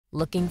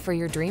Looking for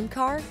your dream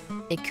car?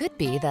 It could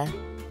be the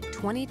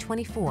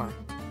 2024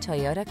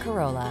 Toyota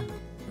Corolla.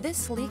 This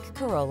sleek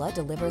Corolla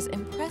delivers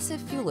impressive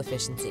fuel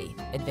efficiency,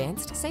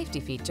 advanced safety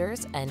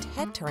features, and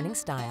head-turning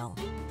style.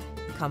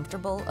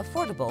 Comfortable,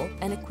 affordable,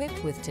 and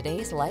equipped with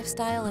today's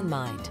lifestyle in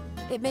mind,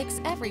 it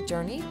makes every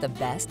journey the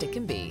best it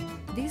can be.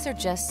 These are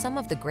just some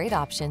of the great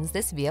options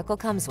this vehicle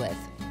comes with: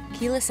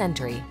 keyless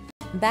entry,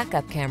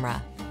 backup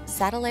camera,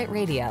 satellite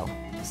radio,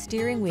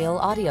 steering wheel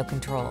audio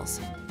controls,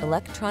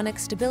 electronic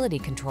stability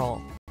control,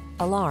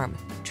 alarm,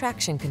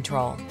 traction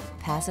control,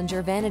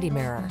 passenger vanity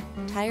mirror,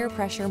 tire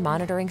pressure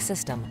monitoring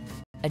system,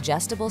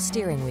 adjustable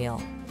steering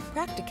wheel.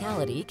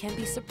 Practicality can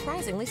be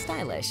surprisingly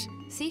stylish.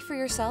 See for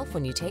yourself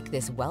when you take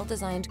this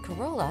well-designed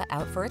Corolla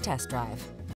out for a test drive.